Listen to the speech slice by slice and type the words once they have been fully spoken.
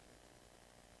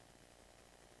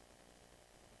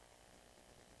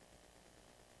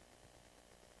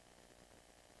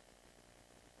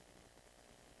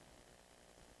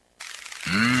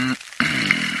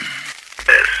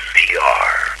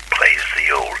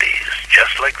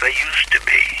just like they used to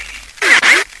be.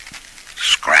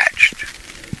 Scratched.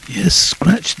 Yes,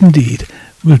 scratched indeed.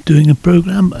 We're doing a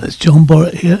programme. It's John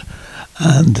Borrett here,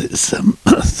 and it's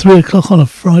 3 o'clock on a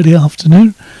Friday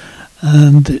afternoon,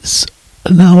 and it's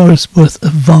an hour's worth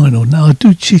of vinyl. Now, I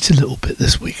do cheat a little bit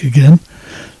this week again.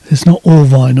 It's not all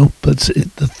vinyl, but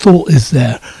the thought is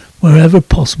there. Wherever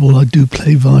possible, I do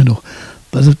play vinyl.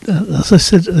 But as I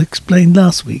said, explained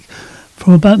last week,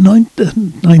 from about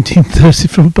 1930,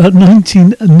 from about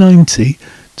 1990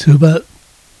 to about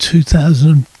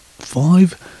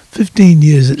 2005, 15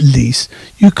 years at least,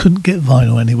 you couldn't get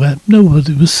vinyl anywhere.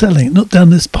 Nobody was selling it, not down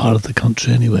this part of the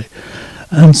country anyway.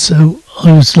 And so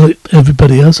I was like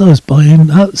everybody else, I was buying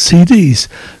CDs.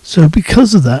 So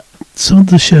because of that, some of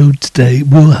the show today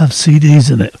will have CDs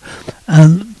in it.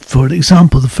 And for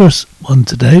example, the first one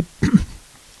today,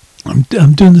 I'm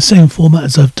doing the same format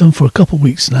as I've done for a couple of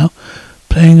weeks now,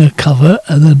 playing a cover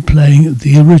and then playing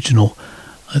the original.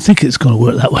 I think it's going to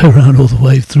work that way around all the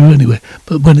way through anyway,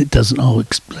 but when it doesn't, I'll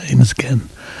explain it again.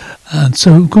 And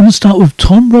so I'm going to start with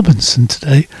Tom Robinson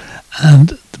today, and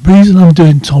the reason I'm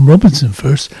doing Tom Robinson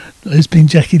first has been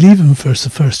Jackie Leaven first the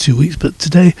first 2 weeks, but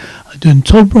today I'm doing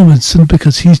Tom Robinson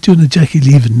because he's doing a Jackie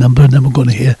Leaven number, and then we're going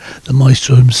to hear the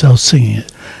maestro himself singing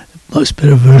it. Much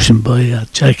better version by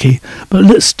Jackie. But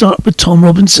let's start with Tom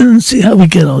Robinson and see how we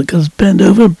get on. Because bend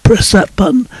over and press that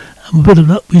button, and with a bit of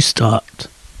luck we start.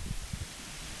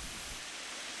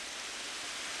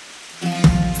 I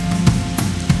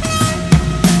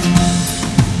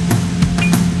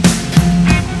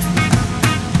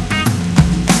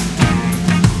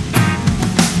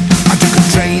took a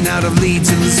train out of Leeds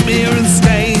in the smear and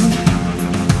stain.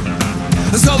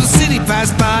 I saw the city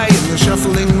pass by in the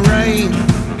shuffling rain.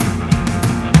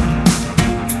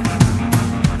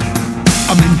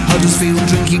 I'm in Huddersfield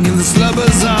drinking in the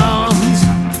slubbers' arms,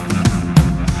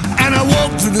 and I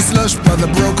walk through the slush by the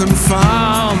broken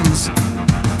farms,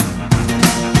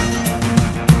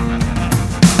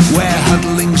 where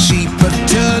huddling sheep are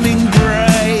turning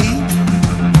grey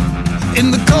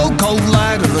in the cold, cold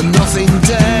light of a nothing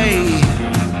day.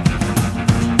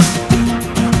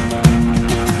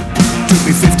 Took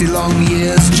me 50 long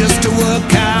years just to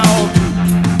work out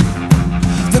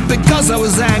that because I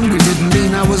was angry didn't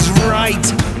mean I was right.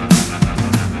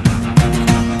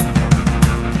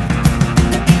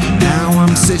 Now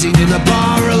I'm sitting in a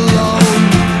bar alone,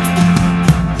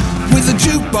 with a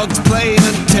jukebox playing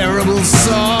a terrible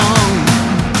song.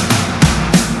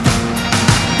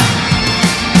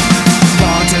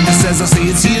 Bartender says, I see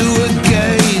it's you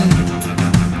again.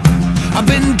 I've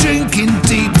been drinking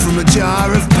deep from a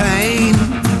jar of pain.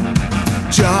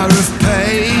 Jar of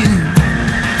pain.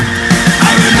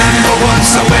 I remember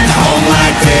once I went home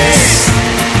like this,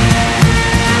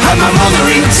 had my mother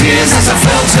in tears as I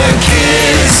felt her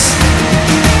kiss.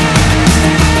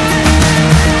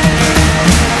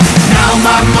 Now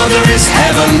my mother is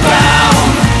heaven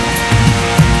bound,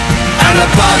 and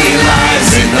her body lies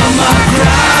in my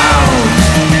ground.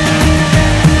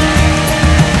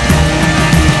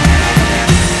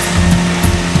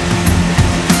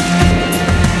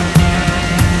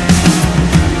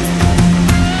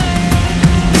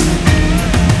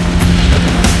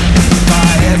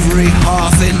 Every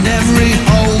hearth in every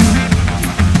home,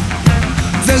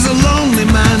 there's a lonely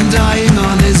man dying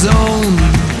on his own.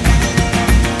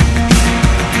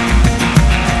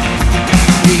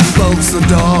 He bolts the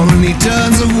door and he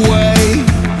turns away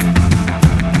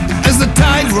as the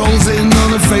tide rolls in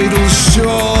on a fatal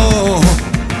shore.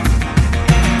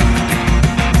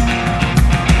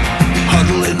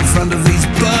 Huddle in front of these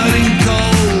burning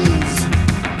coals,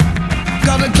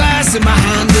 got a glass in my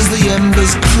hand as the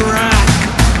embers crack.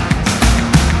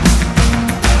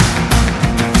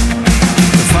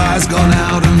 Fire's gone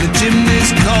out and the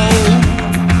chimney's cold,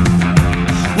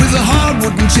 with a hard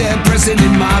wooden chair pressing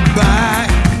in my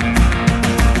back.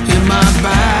 In my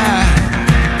back.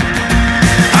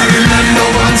 I remember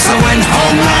once I went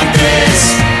home like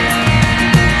this,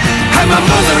 had my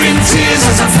mother in tears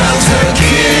as I felt her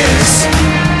kiss.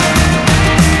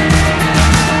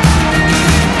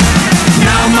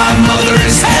 Now my mother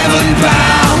is heaven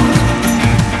bound,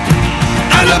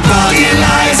 and her body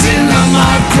lies in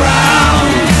my ground.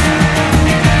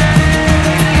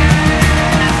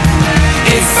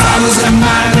 If I was a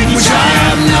man, which I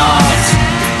am not,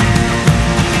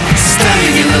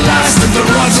 standing in the last of the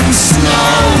rotten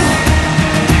snow,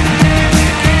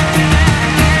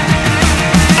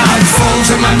 I'd fall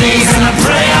to my knees and I'd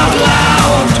pray out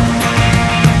loud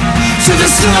to the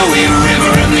snowy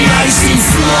river and the icy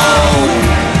flow.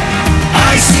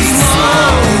 Icy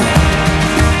flow.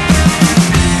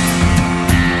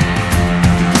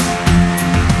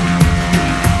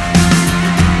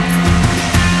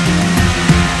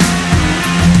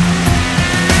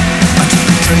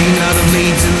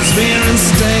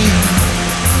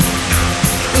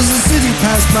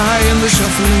 by in the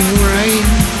shuffling rain.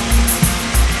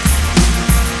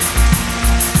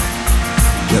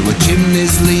 There were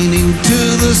chimneys leaning to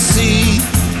the sea,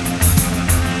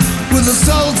 with the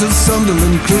salt of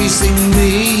Sunderland creasing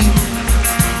me.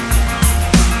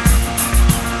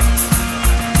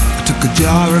 I took a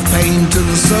jar of paint to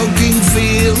the soaking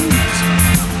fields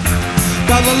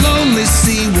by the lonely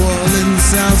seawall in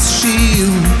South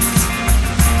Shields.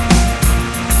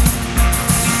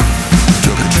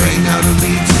 Took a train out of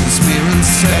Leeds and Smear and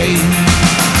Stay.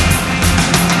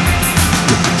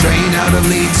 Took a train out of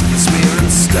Leeds and Smear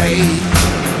and Stay.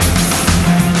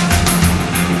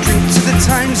 Drink to the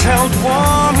times held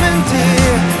warm and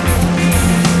dear.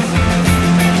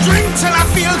 Drink till I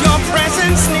feel your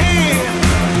presence near.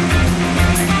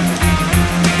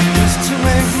 Here's to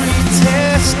every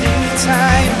testing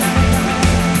time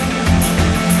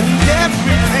and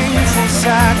every painful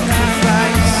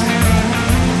sacrifice.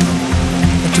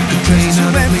 I took a train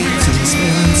out of Leeds and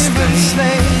Smear and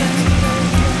Stay.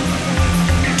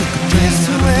 Took a train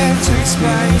out of Leeds and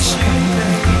Smear and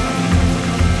Stay.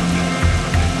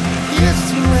 Yes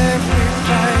to every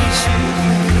price you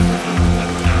pay.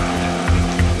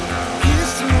 Yes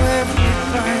to every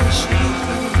price you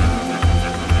pay.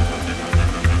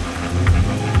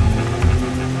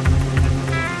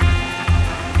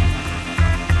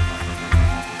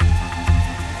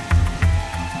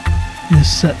 Yes,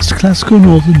 that's classical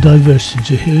northern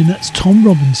diversity you're hearing. That's Tom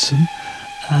Robinson.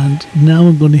 And now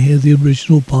I'm going to hear the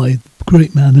original by the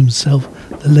great man himself,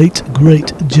 the late,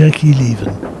 great Jackie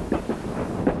Leven.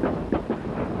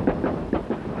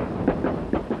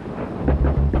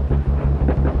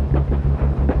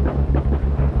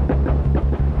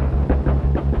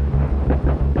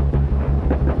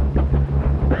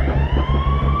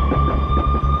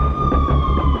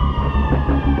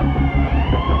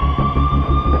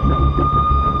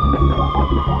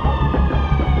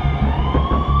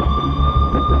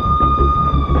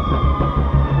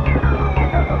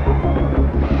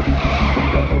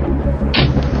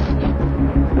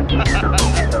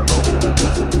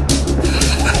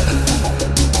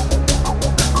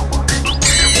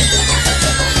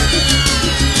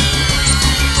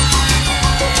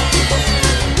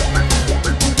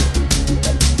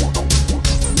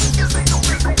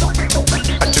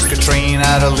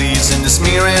 Out of Leeds into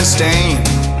Smear and Stain.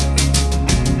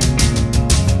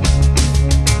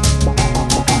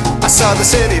 I saw the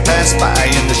city pass by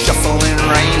in the shuffling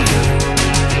rain.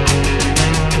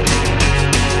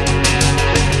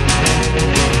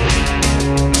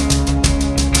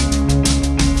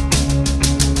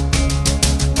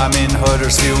 I'm in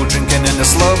Huddersfield drinking in the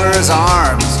slugger's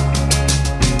arms,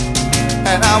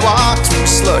 and I walk through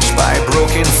slush by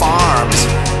broken farms,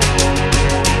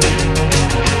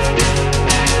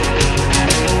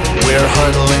 where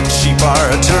huddling sheep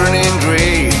are turning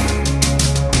grey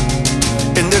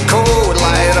in the cold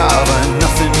light of a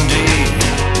nothing day.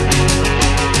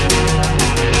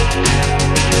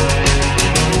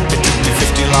 It took me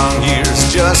 50 long years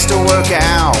just to work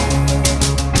out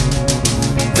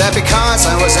that because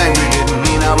I was angry didn't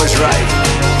mean I was right.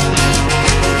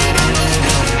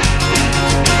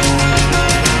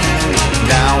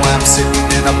 Now I'm sitting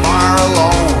in a bar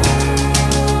alone,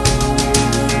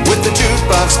 with the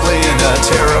jukebox playing a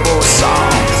terrible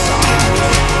song.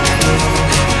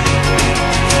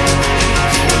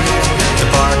 The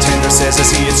bartender says, I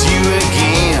see it's you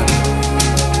again.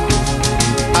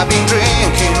 I've been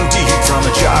drinking deep from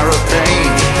a jar of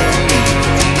pain.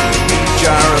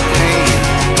 Jar of pain.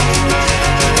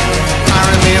 I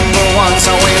remember once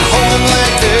I went home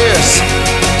like this.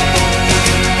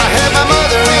 I had my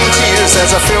mother in tears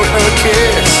as I felt her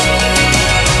kiss.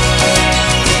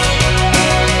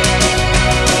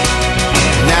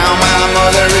 Now my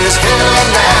mother is headed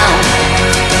down,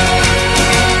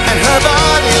 and her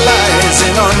body lies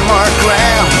in unmarked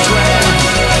ground.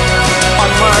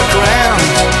 Unmarked ground.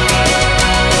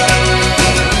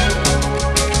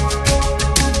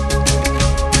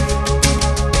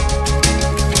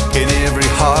 In every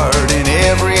heart, in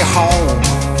every home,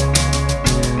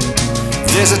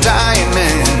 there's a dying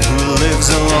man who lives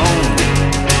alone.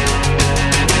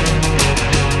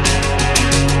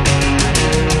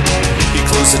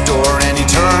 Close the door and he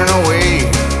turn away,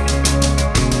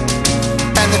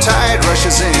 and the tide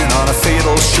rushes in on a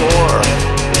fatal shore.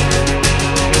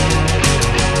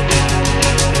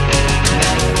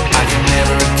 I can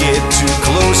never get too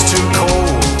close to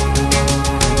cold,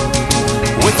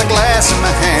 with a glass in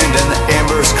my hand and the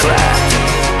embers crack.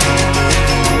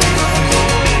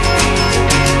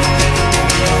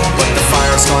 But the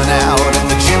fire's gone out and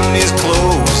the chimney's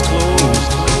closed.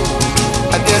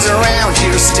 There's a round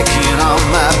here sticking on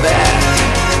my back.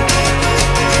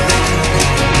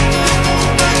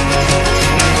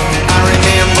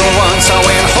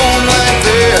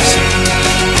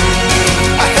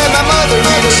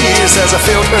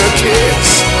 felt her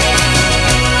kiss.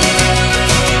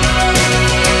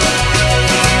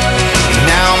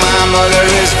 Now my mother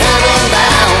is heaven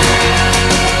bound,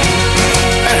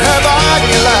 and her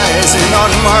body lies in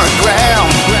unmarked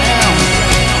ground,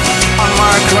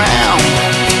 unmarked ground.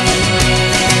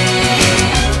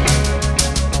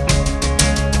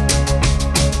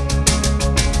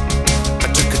 I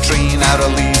took a train out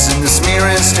of Leeds in the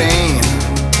smearing stain.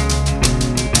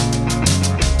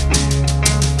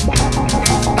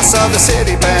 I saw the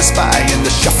city pass by in the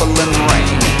shuffling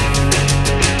rain,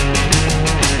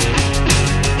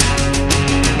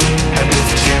 and with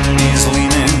chimneys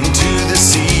leaning to the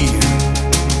sea,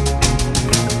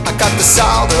 I got the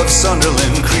salt of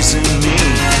Sunderland creasing me.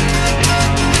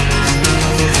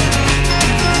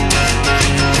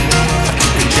 I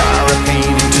took a jar of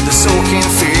pain into the soaking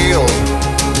field,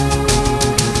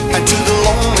 and to the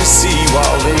lonely sea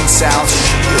wall in South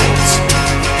Shields.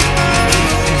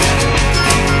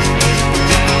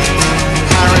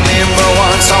 I remember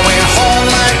once I went home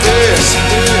like this.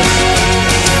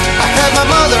 I had my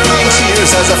mother in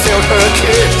tears as I felt her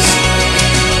kiss.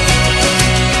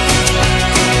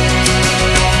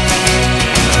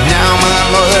 Now my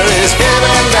mother is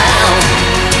heaven bound,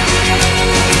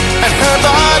 and her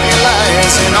body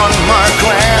lies in unmarked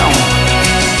ground,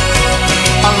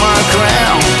 unmarked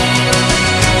ground.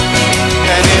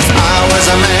 And if I was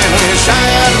a man, which I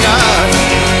am not,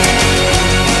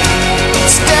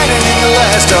 standing in the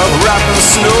last of rotten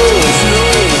snow,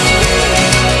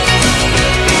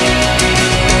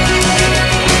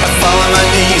 I fall on my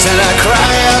knees and I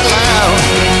cry out loud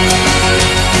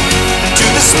to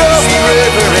the snowy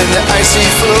river and the icy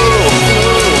flow.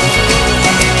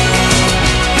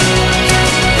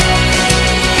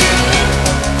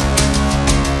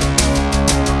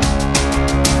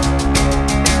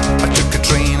 I took a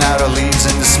train out of Leeds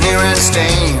in the smearing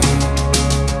stain.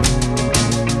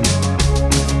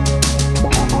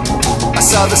 I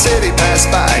saw the city pass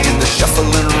by in the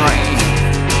shuffling rain.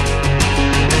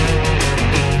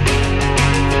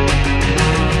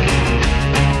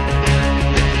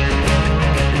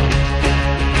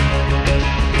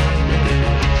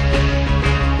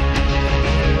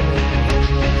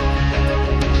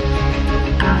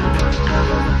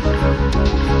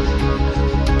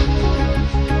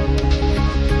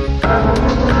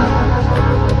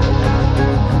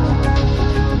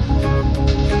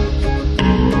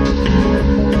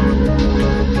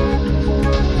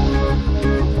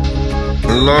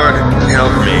 Lord,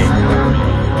 help me,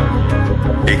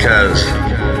 because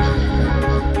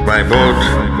my boat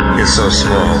is so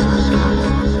small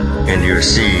and your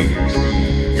sea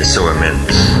is so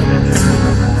immense.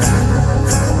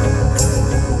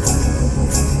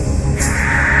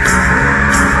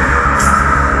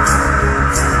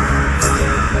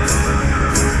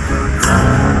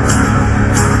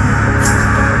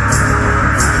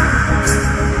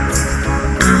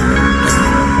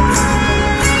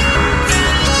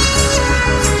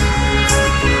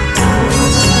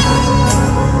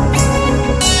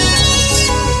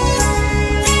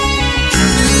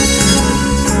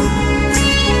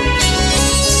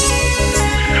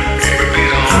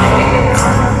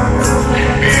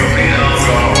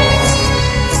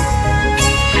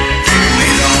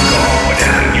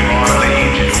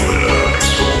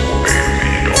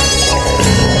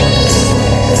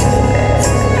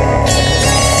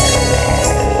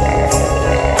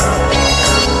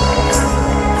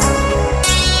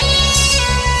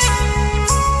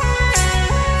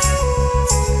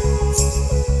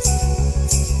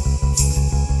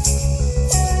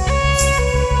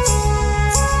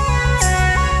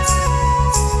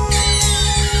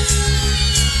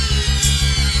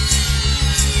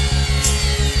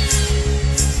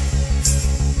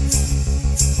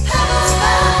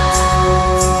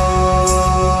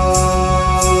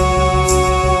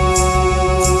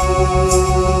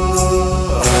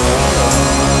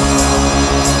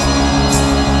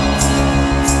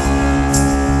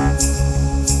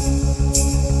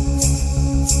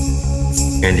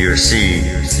 And your sea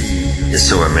is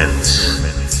so immense.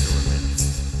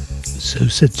 So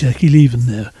said Jackie Leaven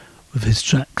there with his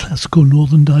track Classical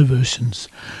Northern Diversions.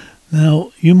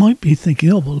 Now, you might be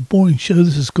thinking, oh, what a boring show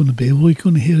this is going to be. All you're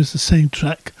going to hear is the same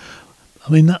track.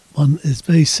 I mean, that one is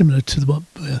very similar to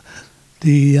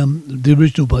the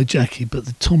original by Jackie, but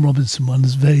the Tom Robinson one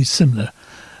is very similar.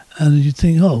 And you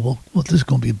think, oh, well, this is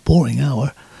going to be a boring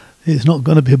hour. It's not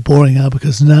going to be a boring hour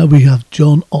because now we have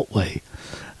John Otway.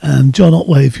 And John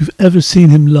Otway, if you've ever seen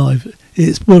him live,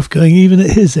 it's worth going. Even at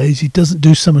his age, he doesn't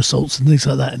do somersaults and things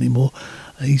like that anymore.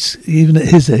 Even at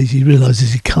his age, he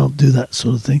realises he can't do that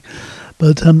sort of thing.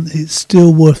 But it's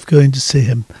still worth going to see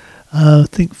him. I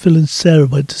think Phil and Sarah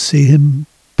went to see him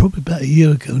probably about a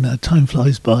year ago now. Time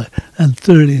flies by, and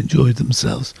thoroughly enjoyed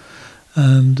themselves.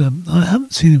 And I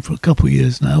haven't seen him for a couple of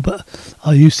years now, but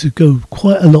I used to go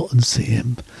quite a lot and see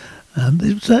him. And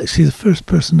it was actually the first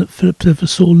person that Philip ever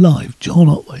saw live, John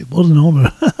Otway. What an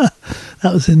honour.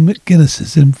 That was in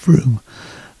McGuinness's in Frome.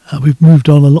 We've moved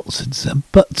on a lot since then,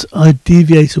 but I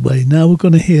deviate away. Now we're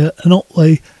going to hear an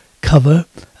Otway cover,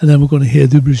 and then we're going to hear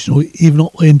the original. Even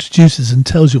Otway introduces and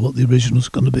tells you what the original is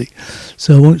going to be.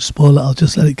 So I won't spoil it, I'll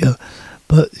just let it go.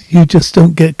 But you just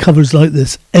don't get covers like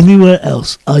this anywhere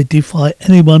else. I defy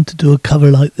anyone to do a cover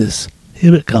like this.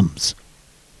 Here it comes.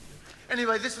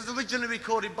 Anyway, this was originally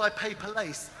recorded by Paper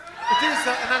Lace. It is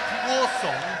an anti-war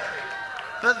song,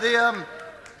 but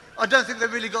I don't think they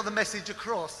really got the message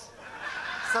across.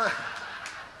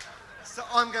 So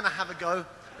I'm going to have a go.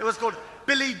 It was called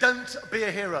Billy, Don't Be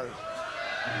a Hero.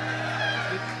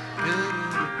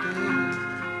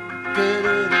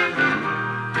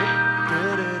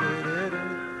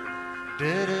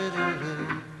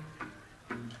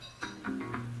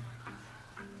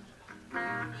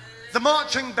 The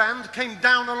marching band came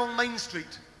down along Main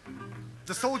Street.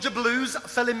 The soldier blues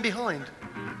fell in behind.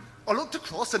 I looked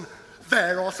across and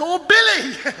there I saw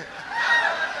Billy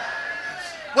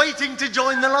waiting to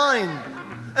join the line.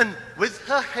 And with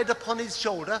her head upon his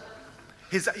shoulder,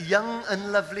 his young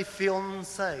and lovely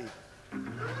fiancée.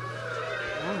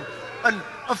 And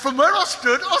from where I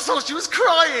stood, I saw she was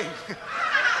crying.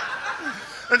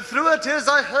 And through her tears,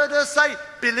 I heard her say,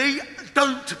 Billy,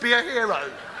 don't be a hero.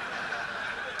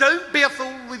 Don't be a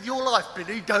fool with your life,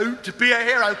 Billy. Don't be a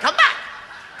hero. Come back.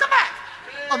 Come back.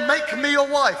 And make me your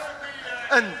wife.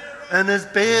 And as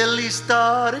Billy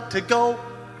started to go,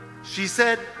 she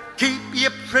said, keep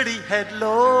your pretty head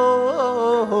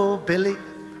low, Billy.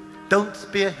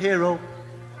 Don't be a hero.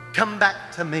 Come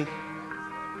back to me.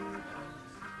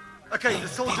 Okay, the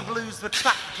soldier blues were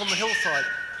trapped on the hillside.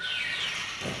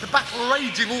 The battle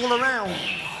raging all around.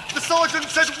 The sergeant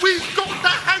said, we've got to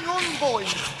hang on,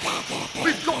 boys.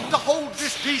 We've got to hold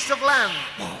this piece of land.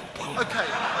 Okay,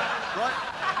 right?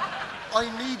 I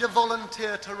need a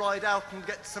volunteer to ride out and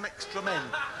get some extra men.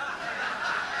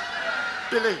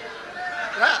 Billy.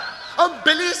 Yeah. And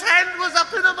Billy's hand was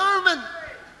up in a moment.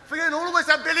 Forgetting all the way,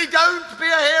 said, Billy, don't be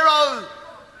a hero.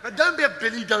 But don't be a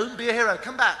Billy, don't be a hero.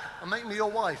 Come back and make me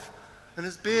your wife. And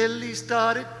as Billy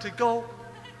started to go,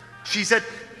 she said,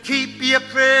 keep your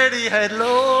pretty head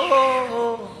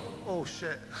low. Oh,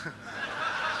 shit.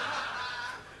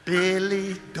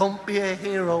 Billy, don't be a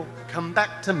hero. Come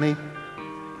back to me.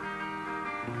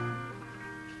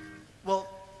 Well,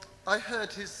 I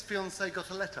heard his fiancée got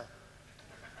a letter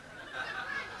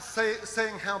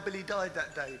saying how Billy died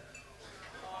that day.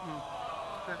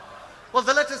 Well,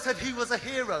 the letter said he was a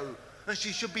hero and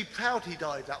she should be proud he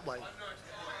died that way.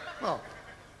 Well,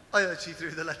 I heard she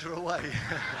threw the letter away.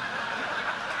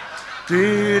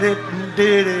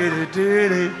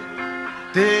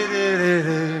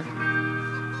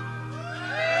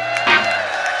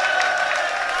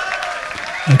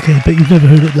 Okay, but you've never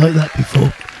heard it like that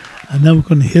before. And now we're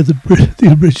going to hear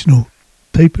the original.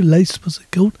 Paper Lace, what's it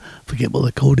called? I forget what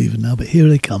they're called even now, but here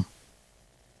they come.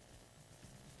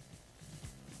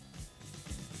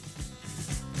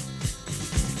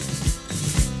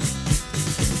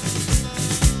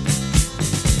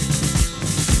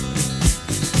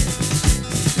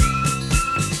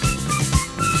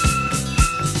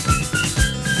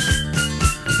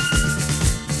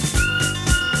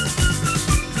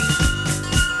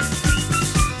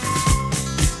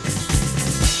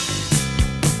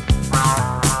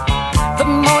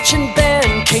 Marching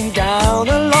band came down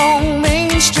along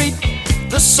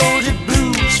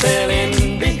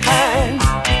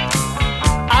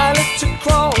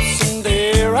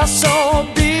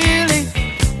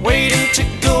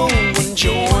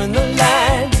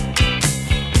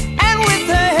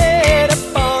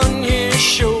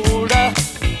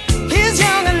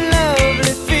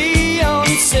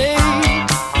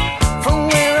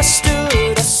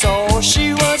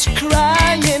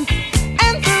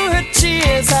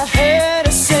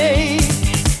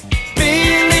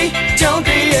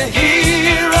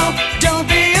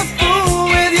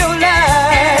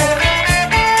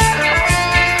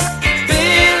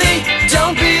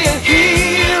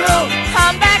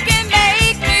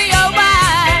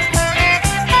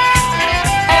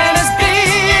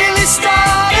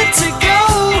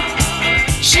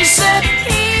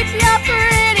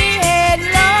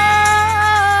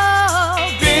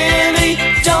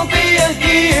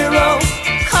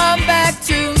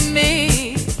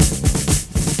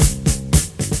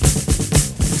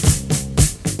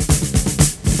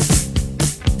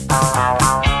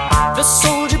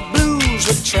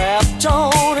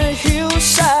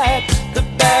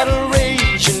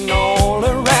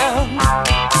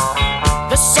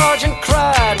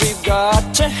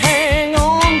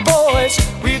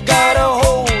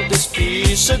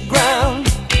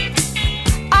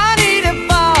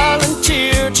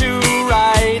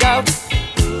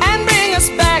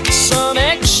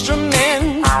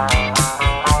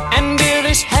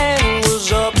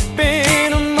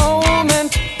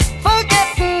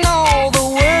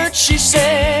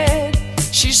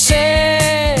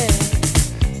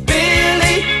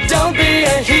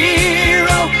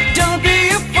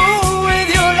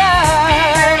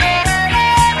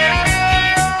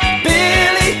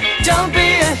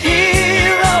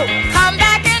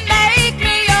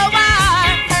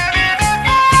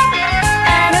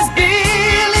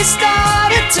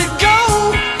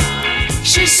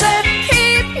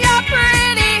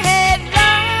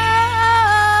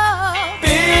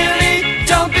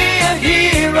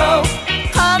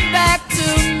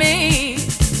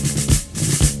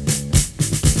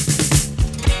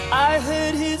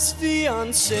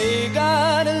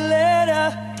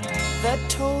that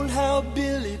told how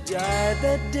Billy died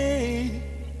that day.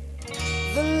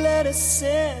 The letter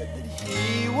said that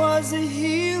he was a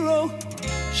hero.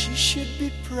 She should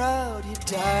be proud he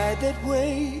died that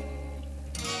way.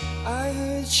 I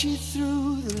heard she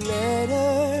threw the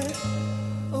letter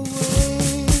away.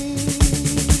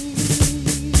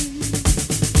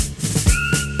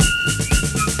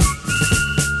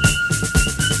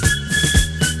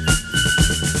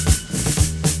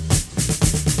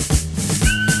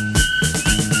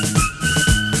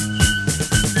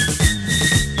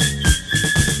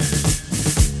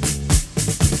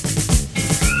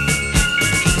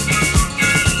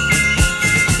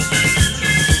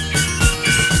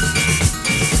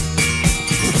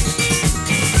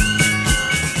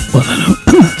 Well, I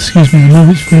know, excuse me, I know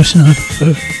which version I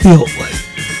prefer. The Otway.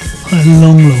 By a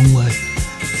long, long way.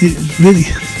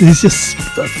 It's just,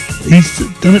 he's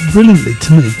done it brilliantly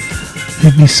to me.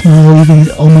 Made me smile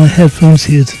even on my headphones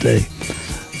here today.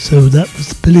 So that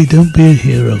was Billy Don't Be a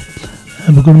Hero.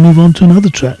 And we're going to move on to another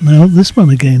track now. This one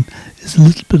again is a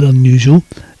little bit unusual.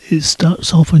 It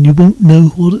starts off and you won't know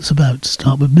what it's about. To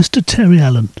start with Mr. Terry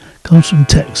Allen. Comes from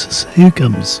Texas. Here he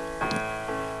comes.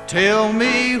 Tell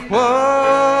me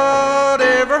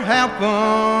whatever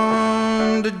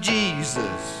happened to Jesus?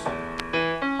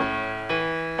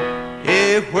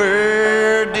 Yeah,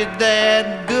 where did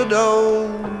that good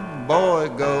old boy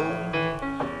go?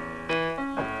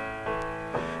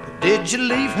 Did you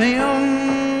leave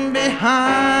him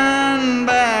behind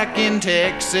back in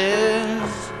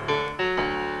Texas?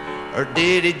 Or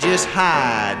did he just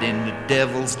hide in the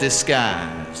devil's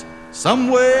disguise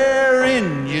somewhere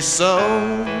in your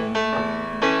soul?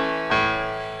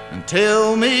 And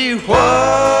tell me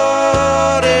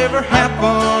whatever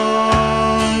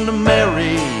happened to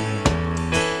Mary?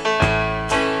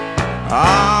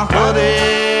 Ah,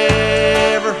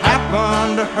 whatever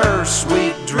happened to her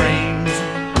sweet dreams?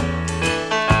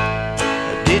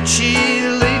 Did she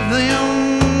leave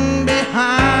them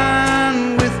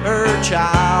behind with her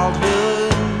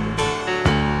childhood?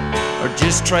 Or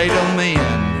just trade them in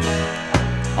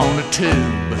on a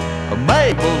tube of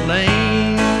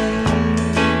Maybelline?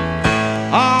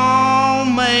 Oh,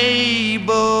 Maybelline,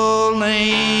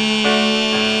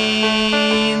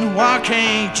 why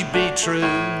can't you be true?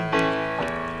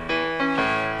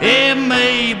 Hey,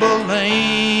 Maybelline,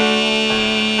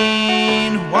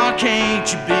 why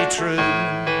can't you be true?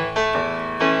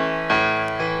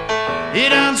 You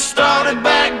done started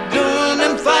back doing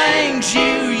them things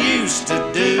you used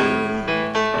to do.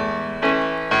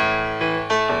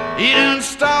 You done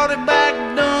started back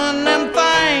doing them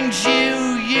things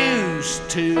you used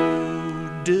to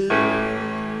do.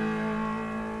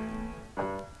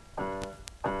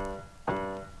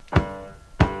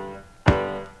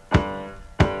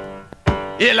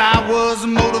 Well, I was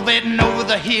motivating over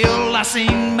the hill. I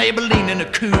seen Maybelline in a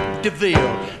Coupe de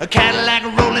Ville, a Cadillac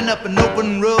rolling up an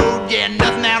open road. Yeah,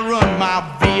 nothing outrun my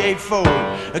V8 Ford.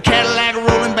 A Cadillac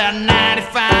rolling about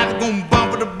 95, going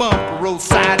bumper to bumper, roll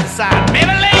side to side.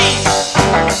 Maybelline,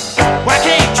 why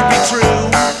can't you be true?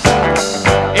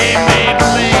 Hey,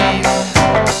 Maybelline,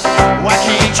 why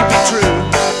can't you be true?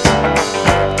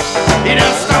 You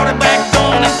done started back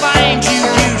doing the things you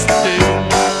used to do.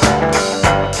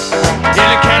 Yeah,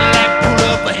 the Cadillac pulled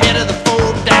up ahead of the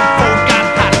Ford. That Ford got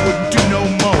hot, wouldn't do no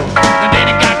more. And then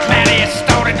it got cloudy, it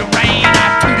started to rain.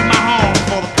 I tooted my horn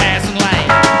for the passing lane.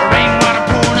 The rainwater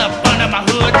pouring up under my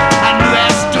hood. I knew I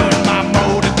was doing my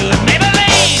motor good.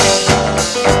 Maybelline,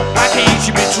 why can't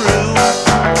you be true?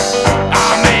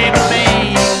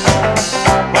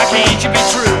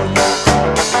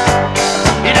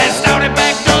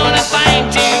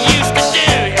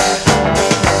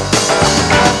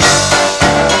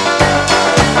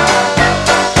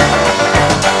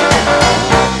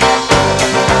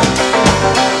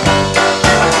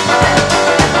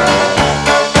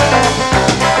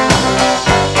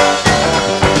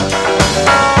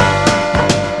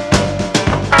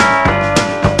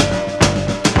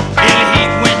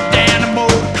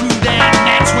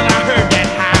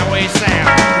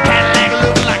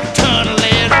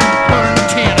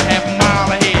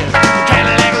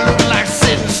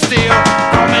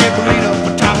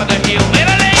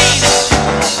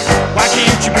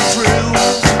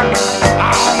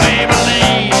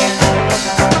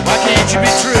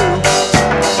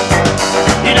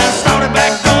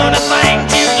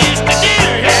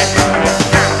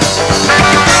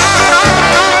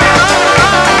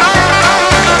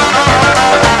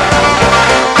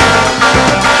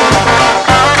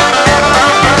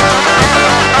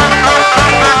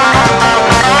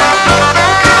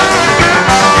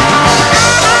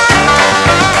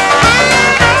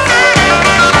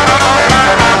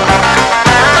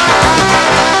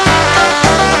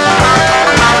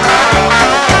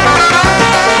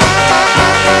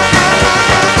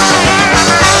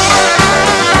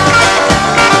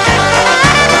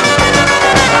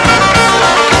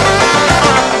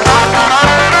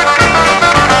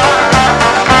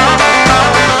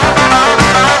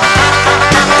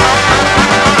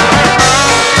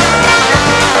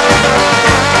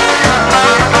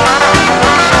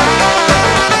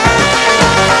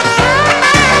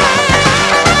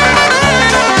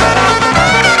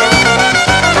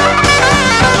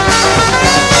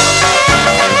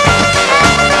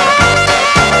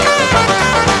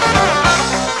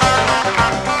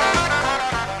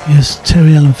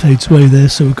 Terry Allen fades away there,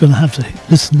 so we're going to have to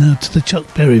listen now to the Chuck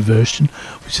Berry version,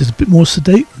 which is a bit more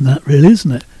sedate than that, really,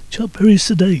 isn't it? Chuck Berry's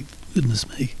sedate, goodness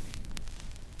me.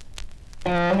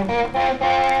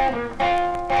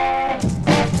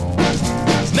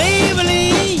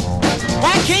 Maybelline,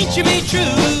 why can't you be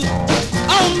true?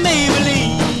 Oh,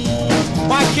 Maybelline,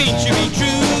 why can't you be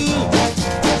true?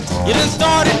 You done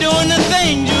started doing the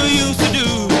things you used to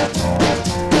do.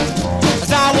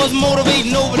 As I was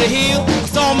motivating over the hill, I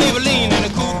saw Maybelline in a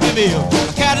coupe de ville.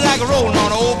 A Cadillac rolling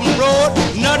on an open road,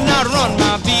 nothing out to run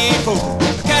my V8 4.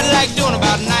 A Cadillac doing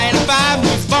about 95,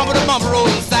 moves bumper to bumper,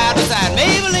 rolling side to side.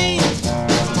 Maybelline,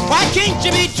 why can't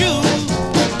you be true?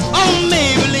 Oh,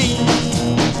 Maybelline,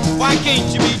 why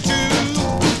can't you be true?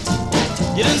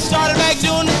 You done started back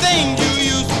doing the things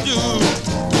you used to do.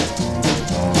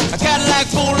 A Cadillac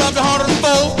pulled up to 104,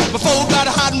 before got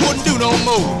hot and wouldn't do no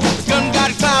more. The gun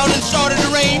got cloud and started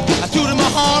to rain. I tooted my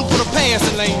horn for the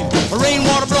passing lane. The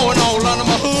rainwater blowing all under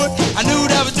my hood. I knew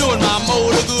that was doing my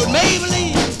motor good.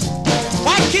 Maybelline,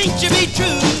 why can't you be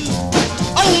true?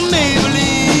 Oh,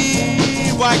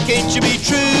 Maybelline, why can't you be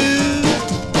true?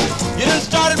 You done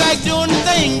started back doing the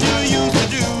things you used to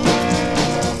do.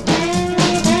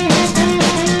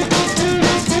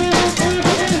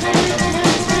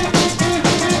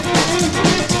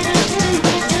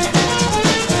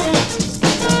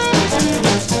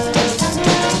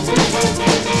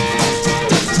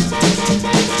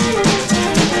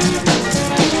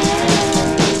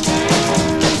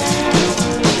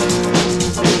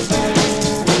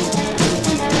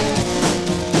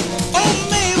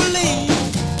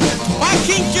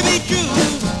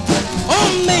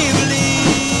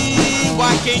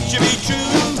 Can't you be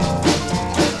true?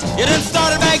 You done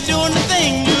started back doing the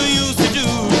thing you used to do.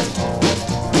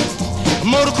 The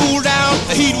motor cooled down,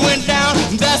 the heat went down,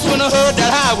 and that's when I heard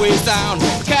that highway sound.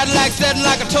 The Cadillac setting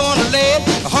like a ton of lead,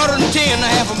 110 a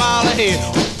half a mile ahead.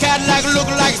 The Cadillac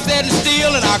looking like setting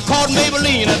steel, and I caught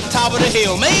Maybelline at the top of the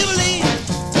hill. Maybelline,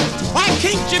 why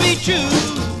can't you be true?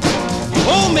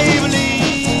 Oh,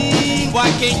 Maybelline, why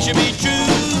can't you be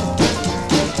true?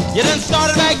 You done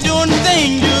started back doing the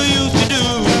thing you used to do.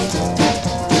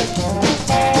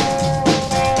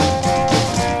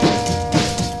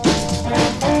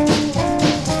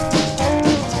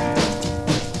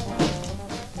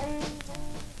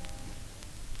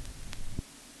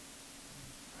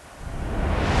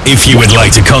 If you would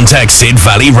like to contact Sid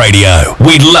Valley Radio,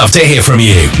 we'd love to hear from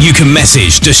you. You can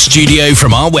message the studio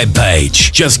from our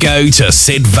webpage. Just go to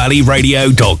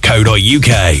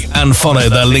sidvalleyradio.co.uk and follow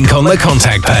the link on the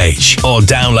contact page, or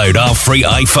download our free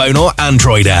iPhone or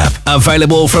Android app,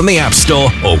 available from the App Store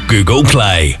or Google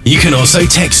Play. You can also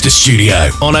text the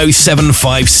studio on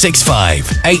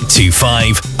 07565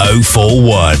 825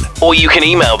 041, or you can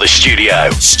email the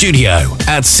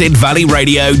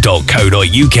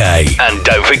studio@sidvalleyradio.co.uk. And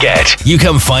don't forget, you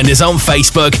can find us on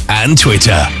Facebook and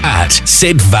Twitter at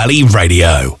Sid Valley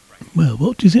Radio. Well,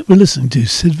 what do you think we're listening to?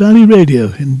 Sid Valley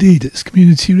Radio. Indeed, it's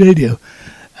community radio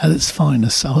at its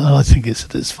finest. I think it's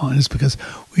at its finest because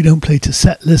we don't play to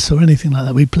set lists or anything like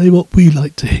that. We play what we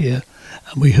like to hear,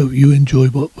 and we hope you enjoy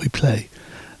what we play.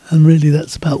 And really,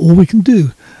 that's about all we can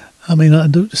do. I mean, I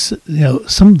don't,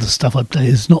 some of the stuff I play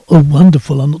is not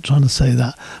wonderful. I'm not trying to say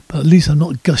that, but at least I'm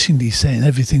not gushingly saying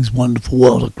everything's wonderful.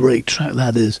 What a great track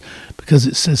that is, because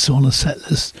it says so on a set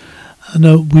list. I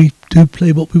know we do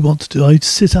play what we want to do. I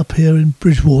sit up here in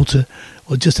Bridgewater,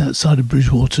 or just outside of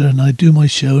Bridgewater, and I do my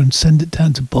show and send it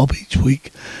down to Bob each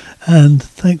week. And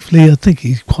thankfully, I think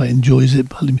he quite enjoys it.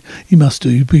 But he must do.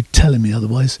 He'd be telling me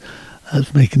otherwise. I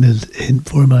was making a hint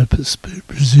for him, I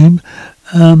presume.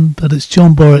 But it's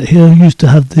John Borrett here, who used to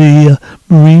have the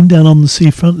Marine down on the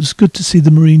seafront. It's good to see the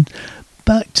Marine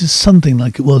back to something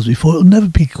like it was before. It'll never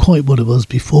be quite what it was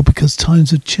before because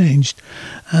times have changed.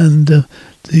 And the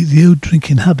old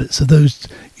drinking habits of those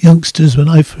youngsters when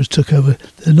I first took over,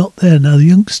 they're not there now. The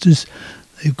youngsters,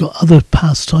 they've got other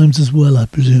pastimes as well, I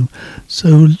presume.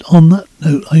 So on that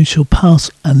note, I shall pass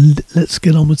and let's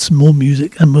get on with some more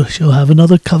music, and we shall have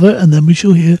another cover, and then we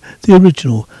shall hear the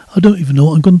original. I don't even know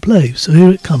what I'm going to play, so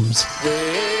here it comes.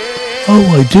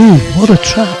 Oh, I do. What a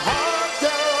track.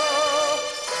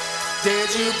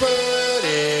 Did you put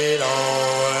it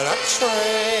on a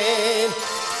train?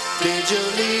 Did you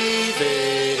leave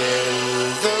it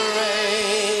in the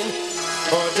rain?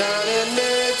 Or down in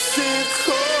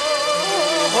Mexico?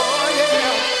 Oh,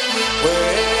 yeah.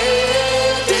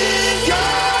 Where did you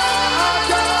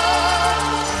go?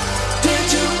 Did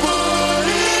you put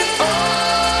it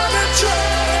on a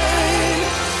train?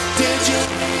 Did you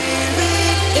leave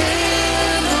it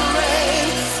in the rain?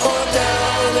 Or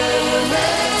down in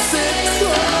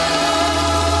Mexico?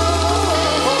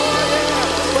 Oh, yeah.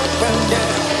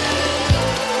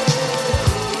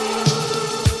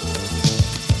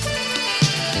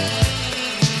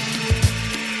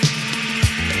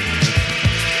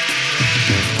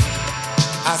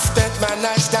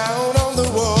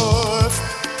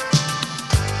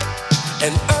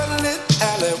 and unlit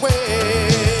alleyways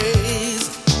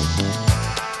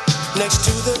next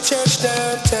to the church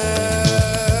downtown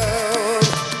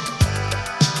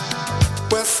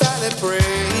where Sally prays.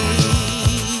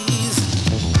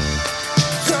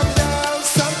 Come down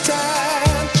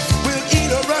sometime, we'll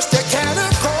eat a rustic can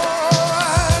of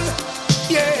corn,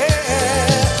 yeah,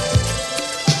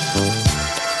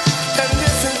 and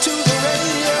listen to the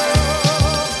radio.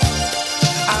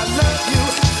 I love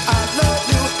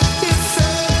you, it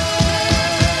says.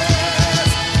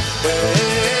 Where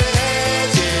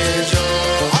did your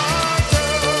heart go?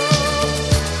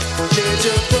 Did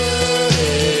you put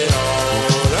it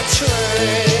on a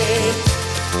train?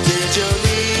 Did you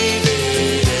leave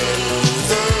it in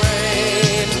the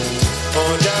rain?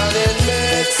 Or down in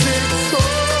Mexico?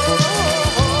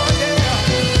 Yeah.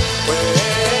 Where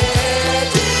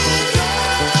did your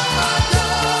heart go?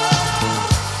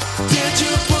 Did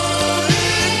you put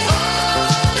it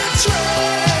on a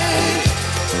train?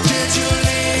 Did you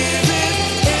leave it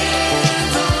in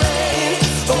the rain?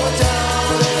 Or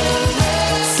down in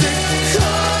Mexico?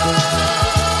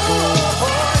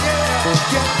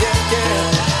 Yeah.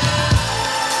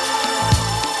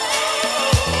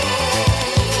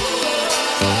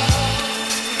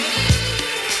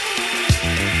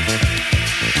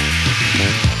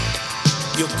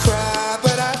 You cry,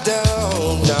 but I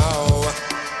don't know.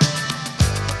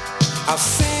 I've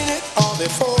seen it all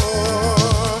before.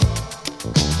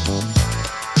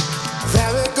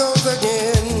 There it goes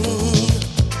again.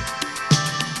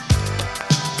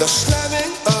 The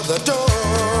slamming of the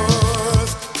doors.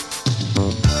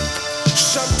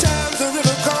 Sometimes the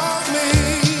river calls me,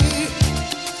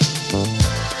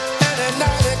 and at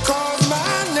night it calls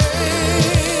my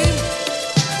name.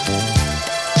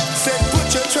 Said, put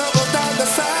your troubles down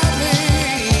beside me.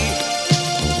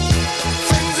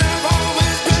 Things have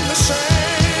always been the same.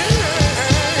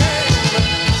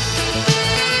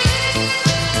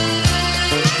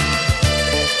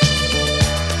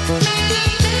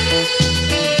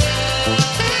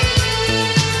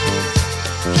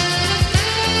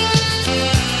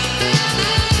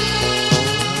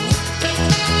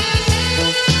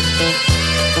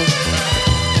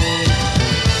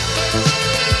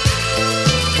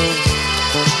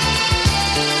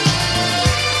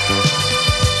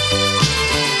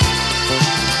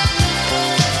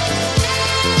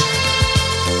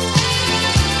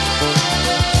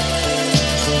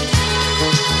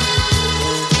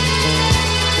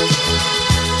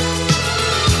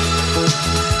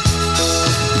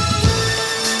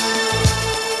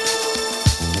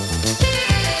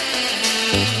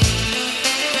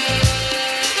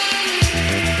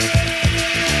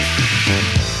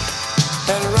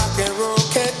 And rock and roll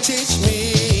can't teach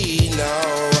me, no,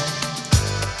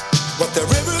 what the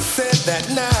river said that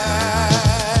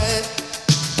night.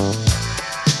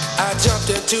 I jumped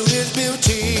into his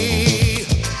beauty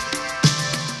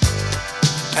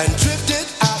and drifted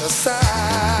out of sight.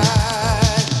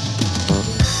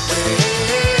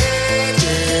 Where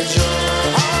did your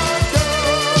heart go?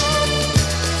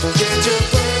 Did you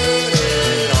put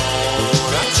it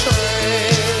on a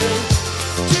train?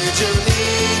 Did you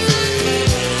leave it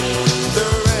in the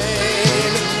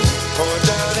rain? Or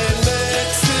down in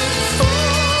Mexico?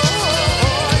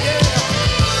 Yeah.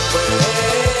 Where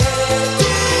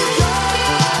did your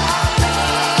heart go?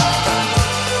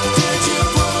 Did you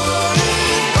put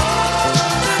it on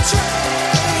a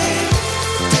train?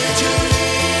 Did you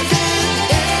leave it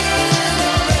in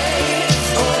the rain?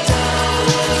 Or down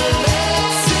in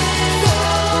Mexico?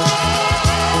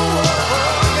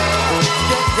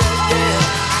 Yeah.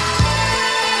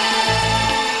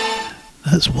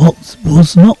 That's what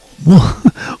was not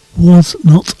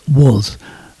was,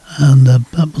 and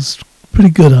that was pretty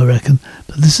good, I reckon.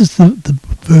 But this is the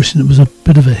version that was a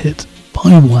bit of a hit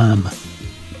by Wham.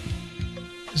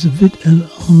 There's a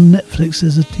on Netflix.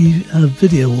 There's a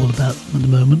video all about them at the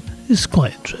moment. It's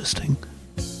quite interesting.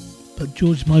 But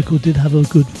George Michael did have a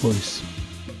good voice.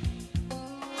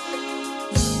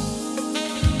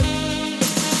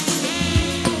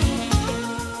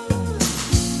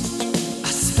 I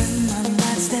spend my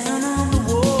nights down on the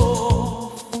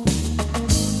wall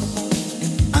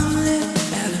in unlit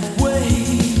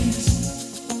alleyways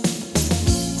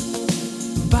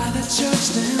by the church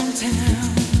downtown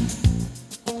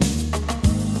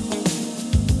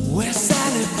where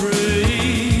Sally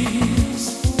prays.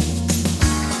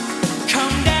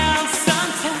 Come down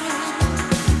sometime,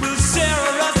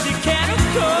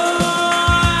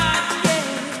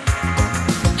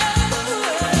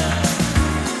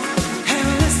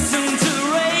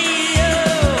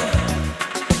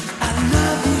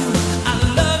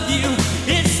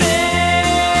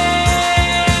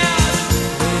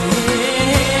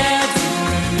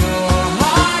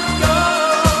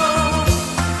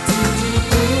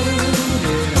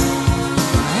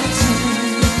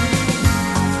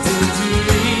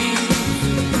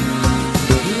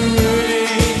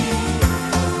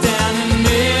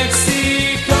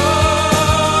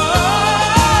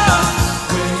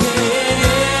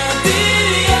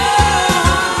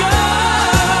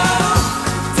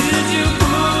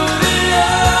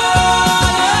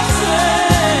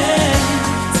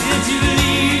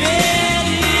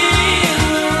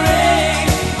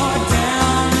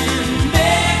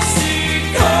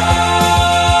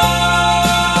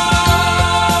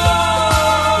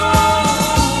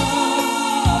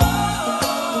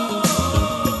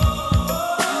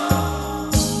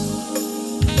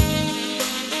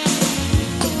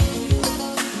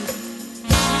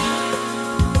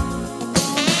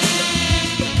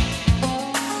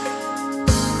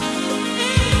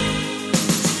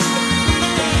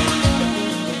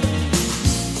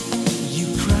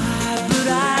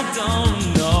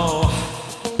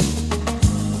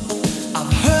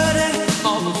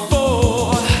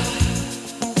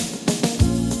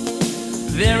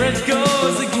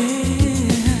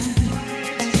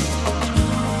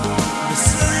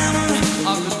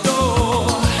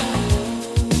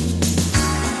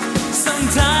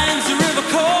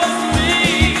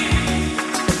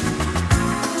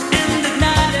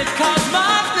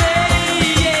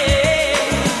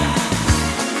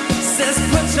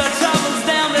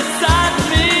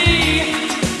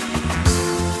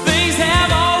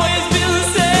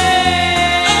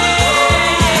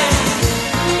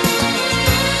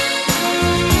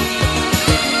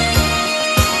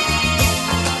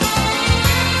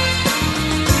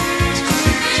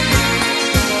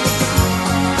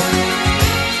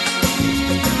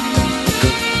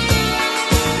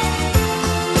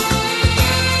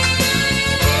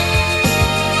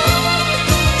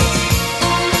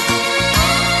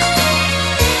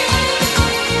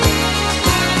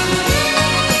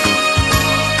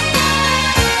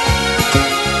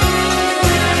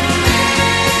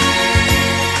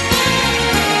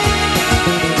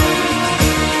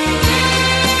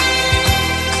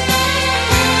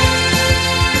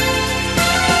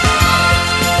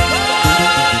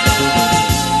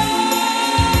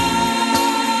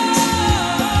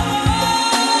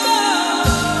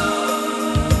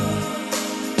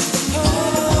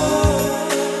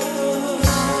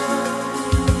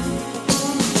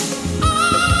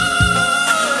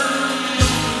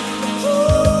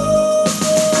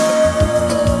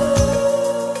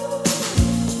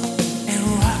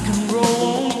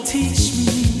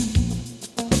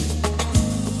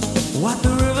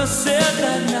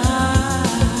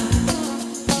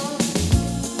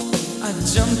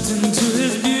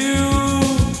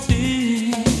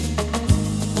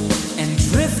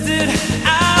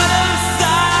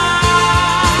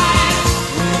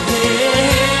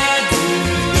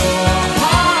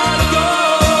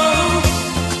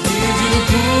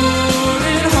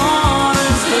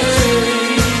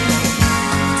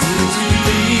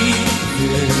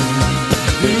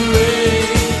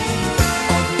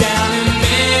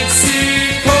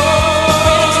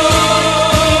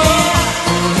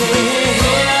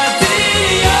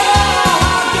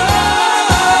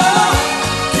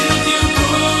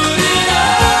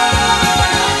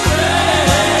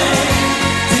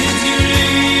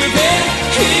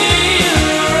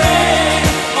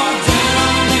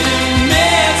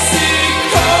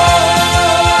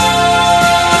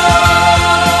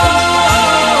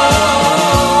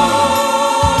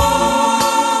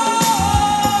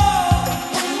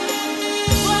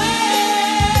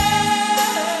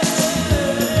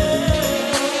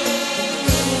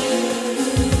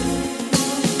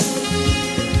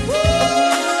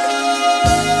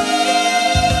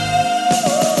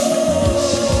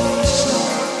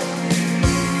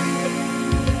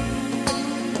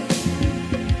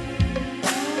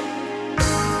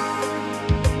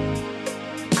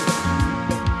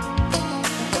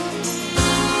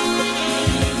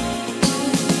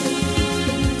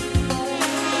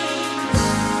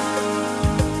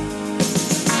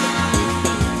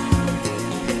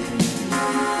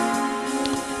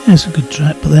 It's a good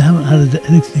track, but they haven't added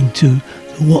anything to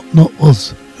the What Not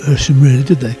Was version, really,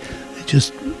 did they? They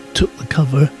just took the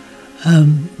cover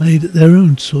and made it their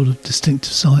own sort of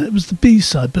distinctive side. It was the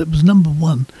B-side, but it was number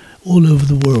one all over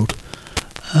the world.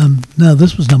 Now,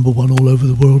 this was number one all over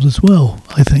the world as well,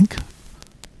 I think.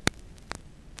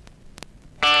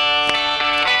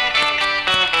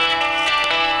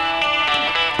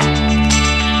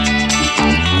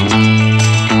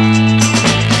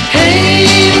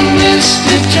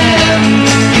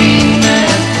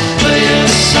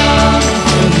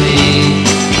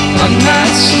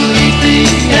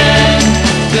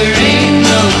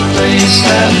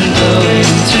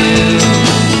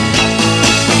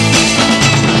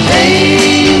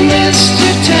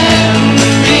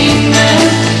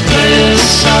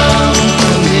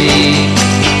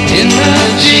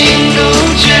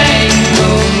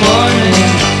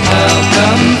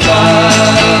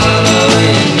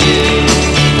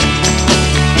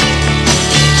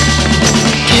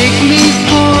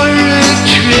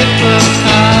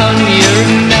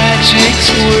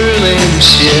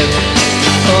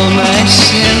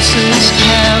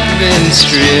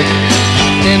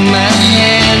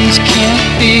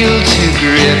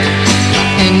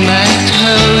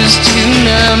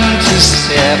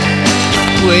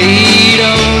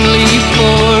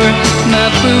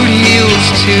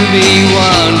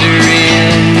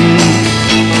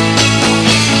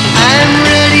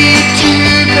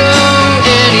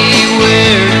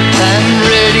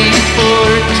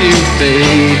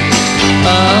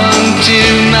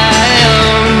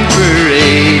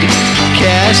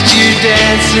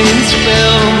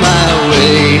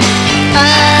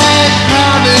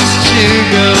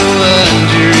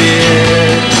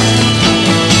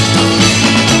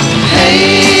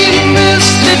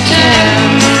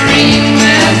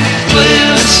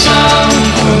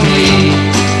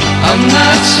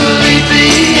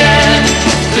 Sleepy and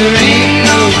there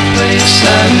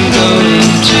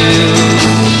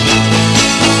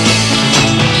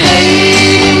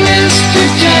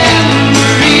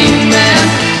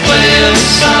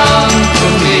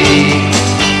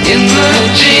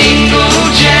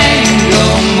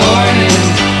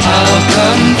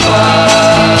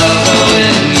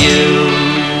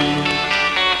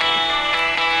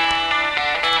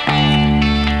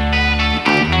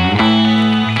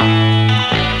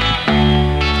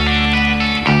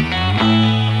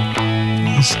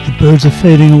Birds are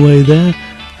fading away there,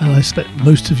 and I expect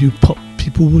most of you pop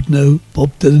people would know Bob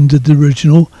Dylan did the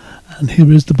original, and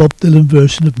here is the Bob Dylan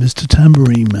version of Mr.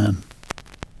 Tambourine Man.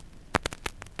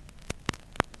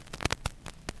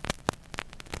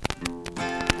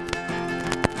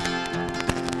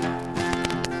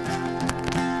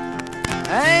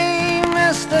 Hey,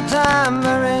 Mr.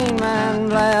 Tambourine Man,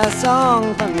 play a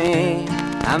song for me.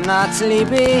 I'm not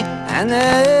sleepy, and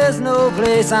there is no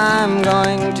place I'm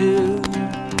going to.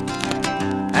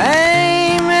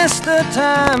 Hey, Mr.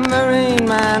 Tambourine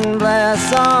Man, play a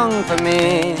song for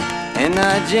me. In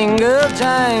the jingle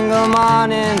jangle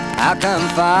morning, I'll come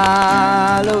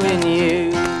following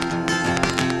you.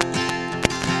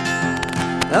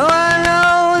 Though I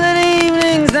know that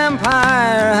evening's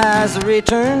empire has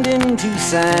returned into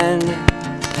sand,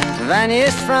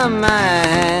 vanished from my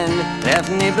hand,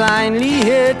 left me blindly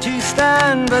here to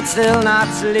stand, but still not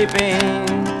sleeping.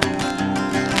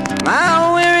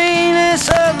 My weariness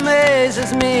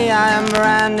amazes me, I am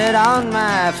branded on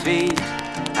my feet.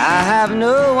 I have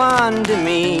no one to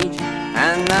meet,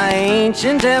 and the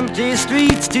ancient empty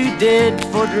streets too dead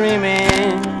for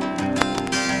dreaming.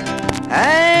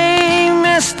 Hey,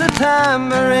 Mr.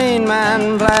 Tambourine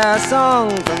Man, play a song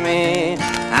for me.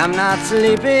 I'm not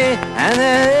sleepy, and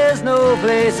there is no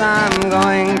place I'm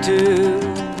going to.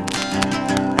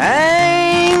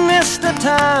 Hey, Mr.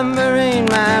 Tambourine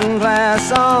Man, play a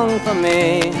song for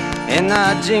me. In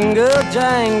the jingle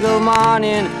jangle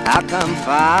morning, I'll come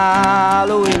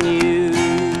following you.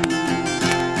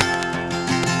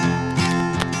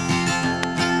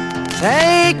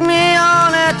 Take me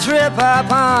on a trip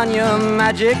upon your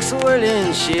magic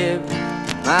swirling ship.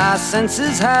 My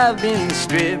senses have been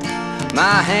stripped,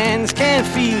 my hands can't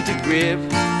feel to grip,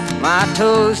 my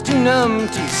toes too numb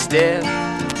to step.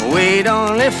 Wait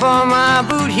only for my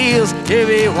boot heels to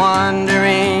be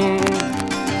wandering.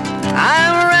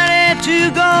 I'm ready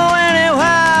to go anywhere,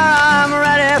 I'm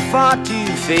ready for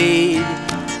to fade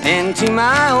into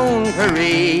my own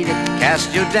parade.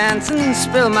 Cast your dance and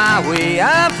spill my way,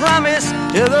 I promise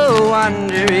to go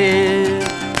under it.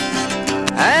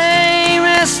 Hey,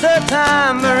 Mr.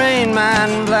 Tambourine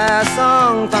Man, play a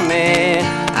song for me.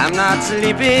 I'm not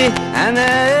sleepy, and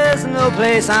there is no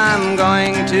place I'm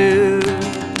going to.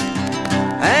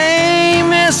 Hey,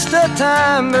 Mr.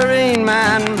 Tambourine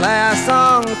Man, play a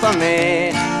song for me.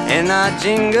 In the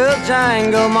jingle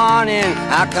jangle morning,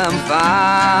 I come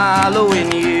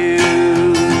following you.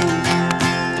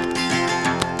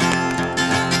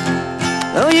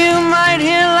 Though you might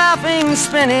hear laughing,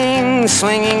 spinning,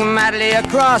 swinging madly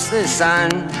across the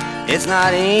sun, it's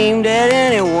not aimed at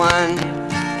anyone,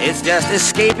 it's just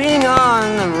escaping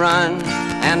on the run.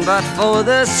 And but for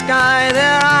the sky,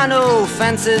 there are no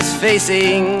fences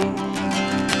facing.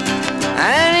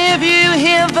 And if you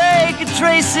hear vague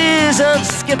traces of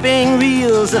skipping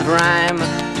reels of rhyme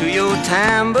to your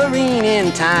tambourine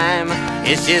in time,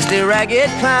 it's just a ragged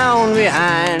clown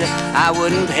behind. I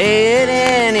wouldn't pay it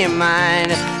any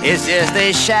mind. It's just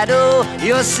a shadow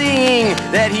you're seeing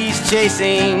that he's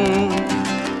chasing.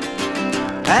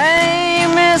 Hey,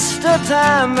 Mr.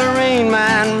 Tambourine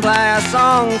Man, play a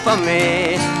song for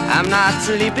me. I'm not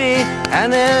sleepy,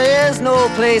 and there is no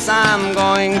place I'm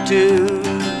going to.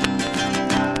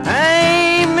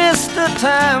 Hey, Mr.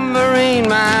 Tambourine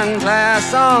Man, play a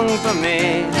song for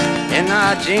me. In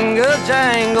the jingle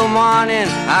jangle morning,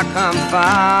 I come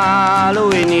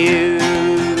following you.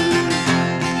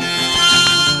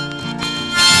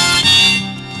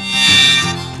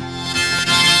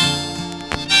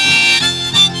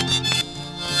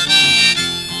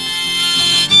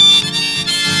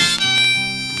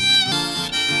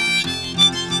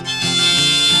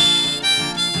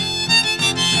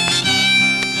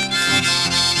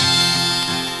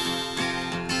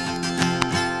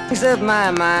 Of my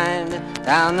mind,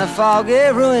 down the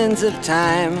foggy ruins of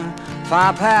time,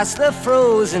 far past the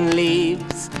frozen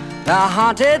leaves, the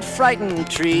haunted, frightened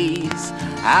trees,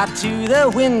 out to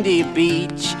the windy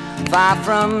beach, far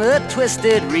from the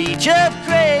twisted reach of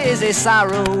crazy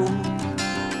sorrow.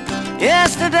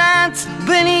 Yes, to dance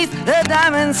beneath the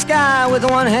diamond sky with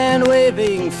one hand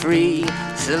waving free,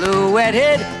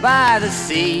 silhouetted by the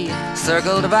sea,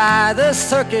 circled by the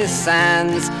circus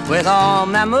sands, with all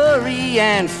memory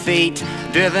and fate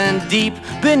driven deep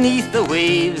beneath the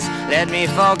waves. Let me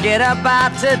forget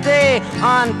about today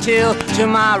until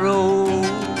tomorrow.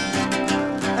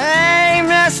 Hey,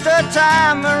 Mr.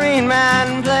 Tambourine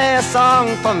Man, play a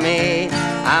song for me.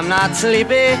 I'm not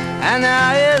sleepy, and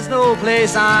there is no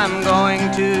place I'm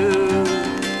going to.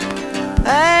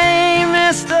 Hey,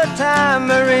 Mr.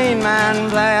 Tambourine Man,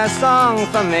 play a song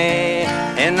for me.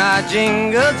 In the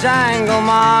jingle jangle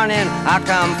morning, I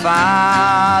come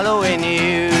following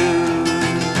you.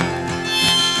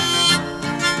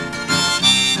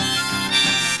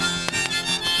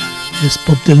 Yes,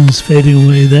 Bob Dylan's fading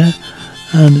away there,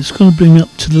 and it's going to bring me up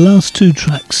to the last two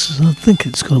tracks. I think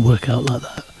it's going to work out like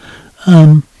that.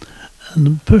 And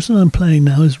the person I'm playing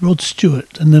now is Rod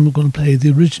Stewart, and then we're going to play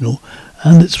the original,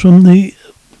 and it's from the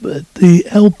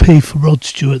LP for Rod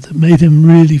Stewart that made him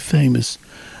really famous.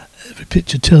 Every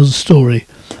Picture Tells a Story,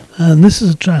 and this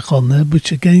is a track on there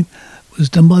which again was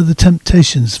done by the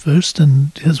Temptations first,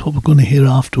 and that's what we're going to hear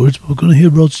afterwards. But we're going to hear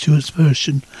Rod Stewart's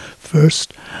version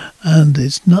first, and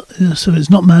it's not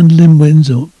Mandolin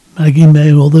Winds or Maggie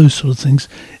May or all those sort of things.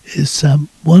 It's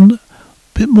one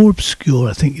bit more obscure,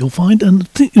 I think you'll find, and I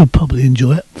think you'll probably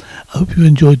enjoy it. I hope you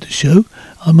enjoyed the show.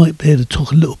 I might be able to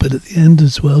talk a little bit at the end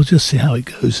as well, just see how it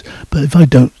goes. But if I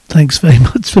don't, thanks very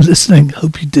much for listening.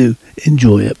 Hope you do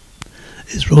enjoy it.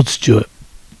 It's Rod Stewart.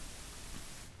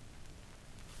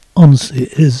 Honestly,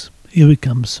 it is. Here he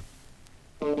comes.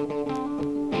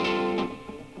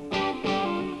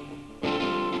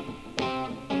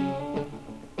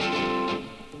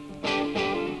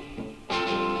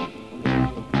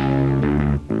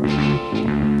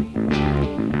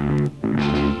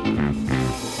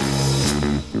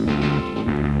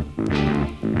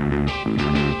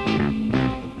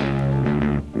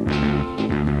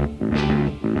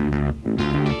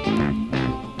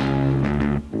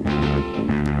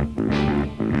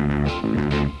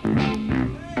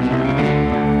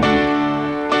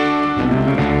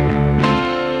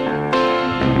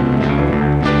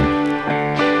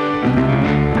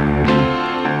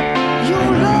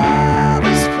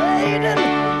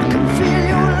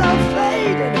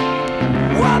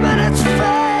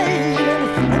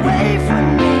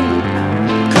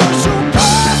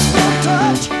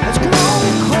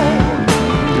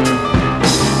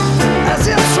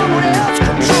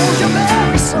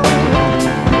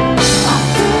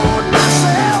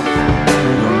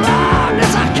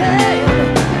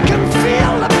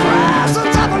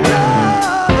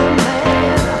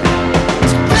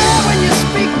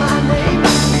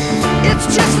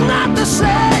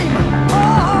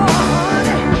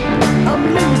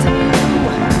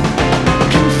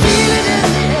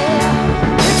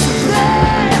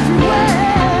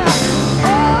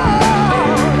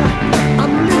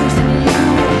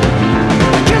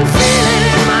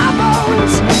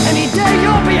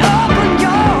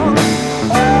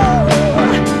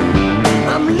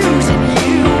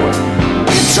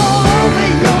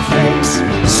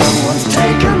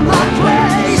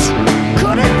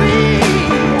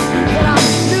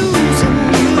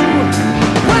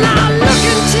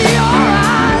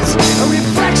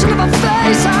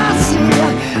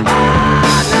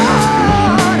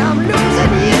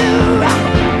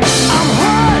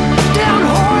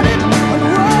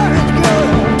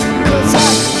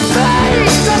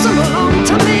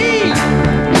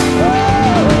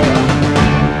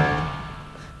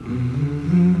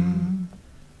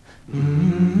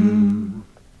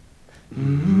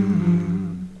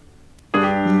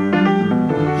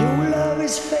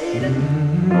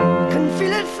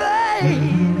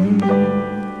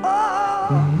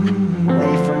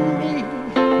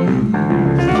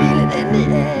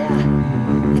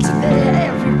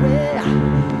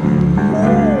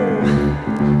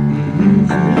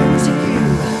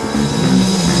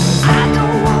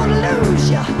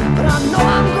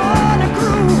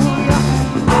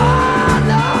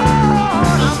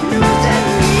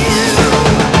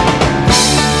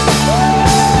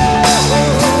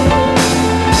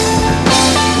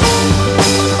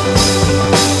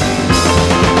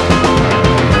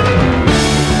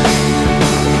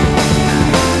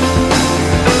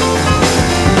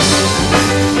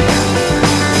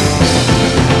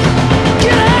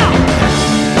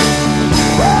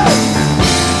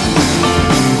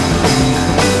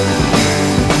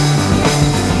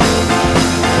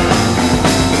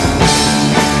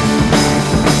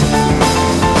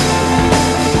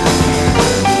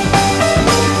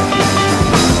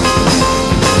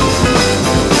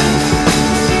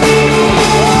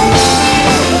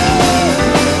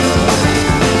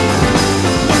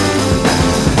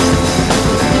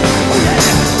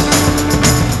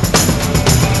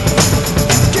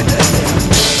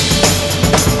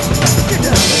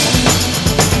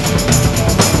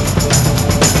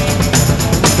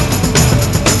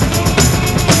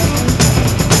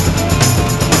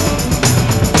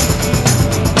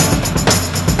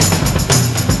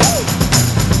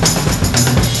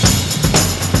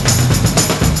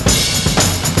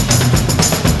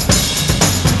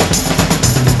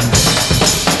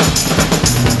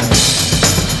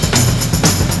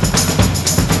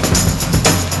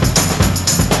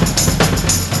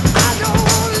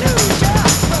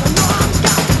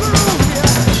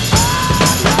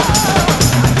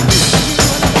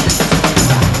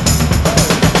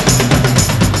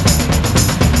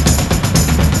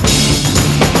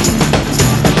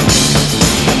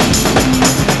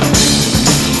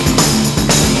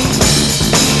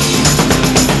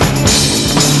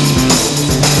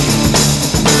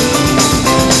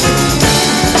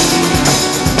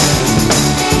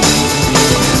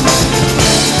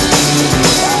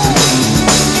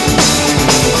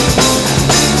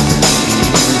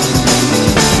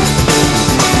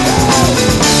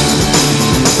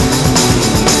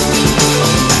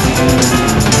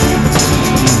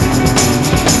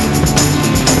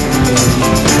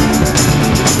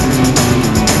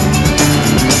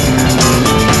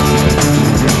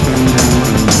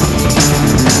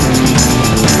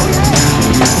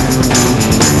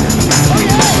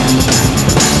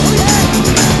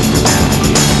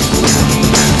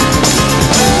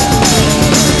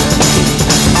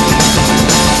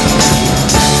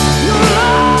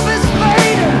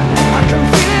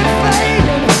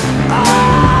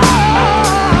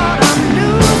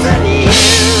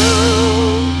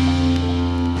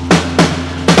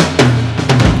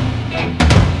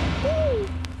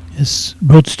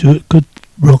 Rod Stewart could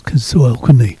rock as well,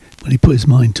 couldn't he, when he put his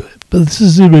mind to it. But this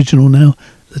is the original now,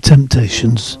 The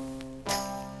Temptations.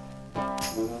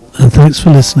 And thanks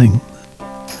for listening.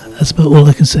 That's about all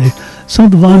I can say. Some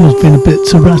of the vinyl's been a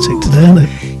bit erratic today, haven't they?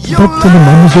 Bob Dylan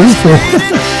one was awful.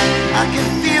 I can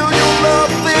feel your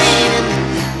love fading.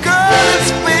 Girl,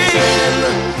 it's fading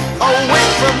away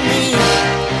from me.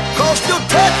 'Cause your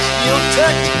touch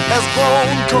has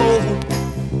grown cold.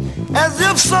 As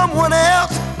if someone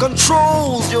else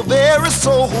controls your very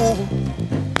soul.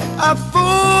 I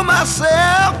fool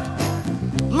myself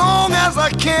long as I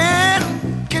can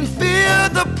feel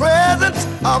the presence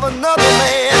of another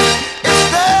man. It's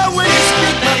there when you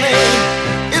speak my name.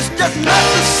 It's just not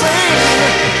the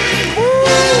same.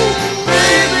 Ooh,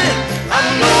 baby, I'm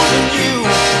losing you.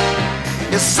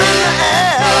 It's in the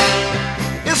air.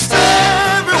 It's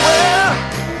everywhere.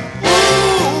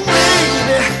 Ooh,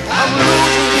 baby, I'm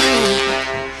losing you.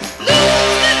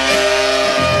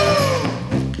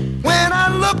 When I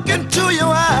look into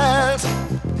your eyes,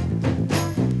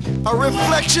 a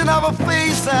reflection of a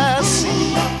face I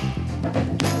see.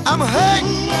 I'm hurt,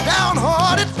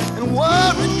 downhearted, and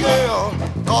worried, girl,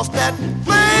 'cause that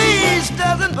face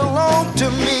doesn't belong to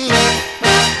me.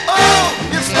 Oh,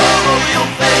 it's all over your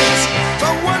face.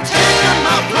 Someone's taking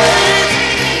my place.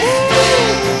 Ooh,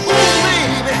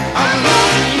 baby, I'm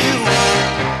losing you.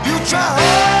 You try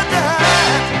hard to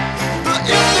hide the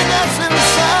emptiness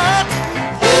inside.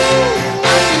 Ooh,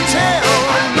 I can tell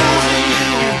I'm losing you.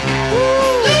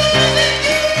 Ooh,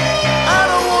 I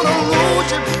don't wanna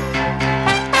lose you.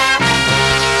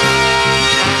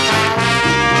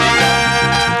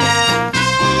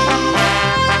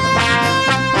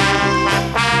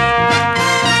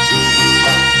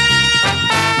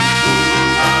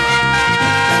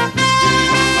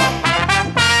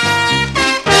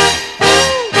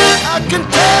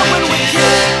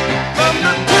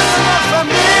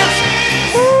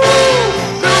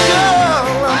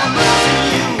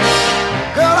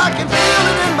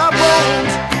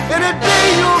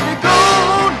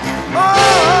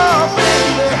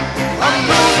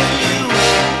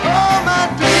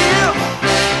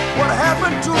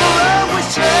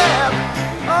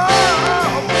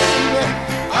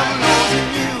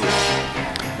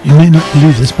 You may not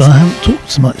believe this, but I haven't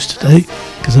talked so much today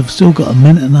because I've still got a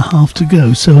minute and a half to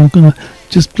go. So I'm going to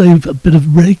just play a bit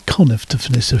of Ray Conniff to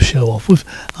finish the show off with,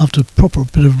 after a proper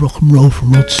bit of rock and roll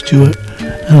from Rod Stewart.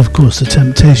 And of course the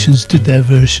Temptations did their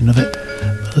version of it,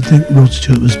 but I think Rod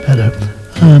Stewart was better.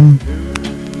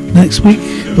 Next week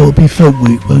it'll be Folk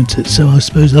Week, won't it? So I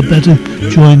suppose I better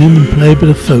join in and play a bit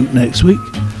of folk next week.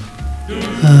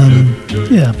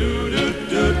 Yeah.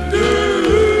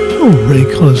 Oh, Ray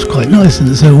Conniff's quite nice in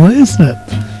its own way, isn't it?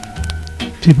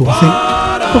 People will think,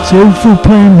 what's the old fool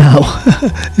playing now?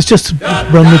 It's just to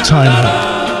run the time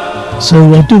out.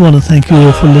 So I do want to thank you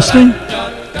all for listening.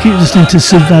 Keep listening to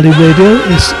Sid Valley Radio.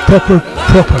 It's proper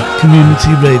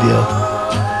community radio.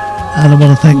 And I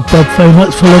want to thank Bob very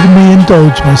much for letting me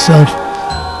indulge myself.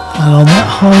 And on that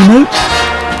high note,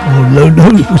 or low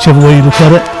note, whichever way you look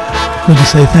at it, I'm going to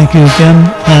say thank you again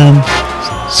and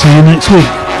see you next week.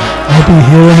 I'll be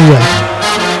here anyway.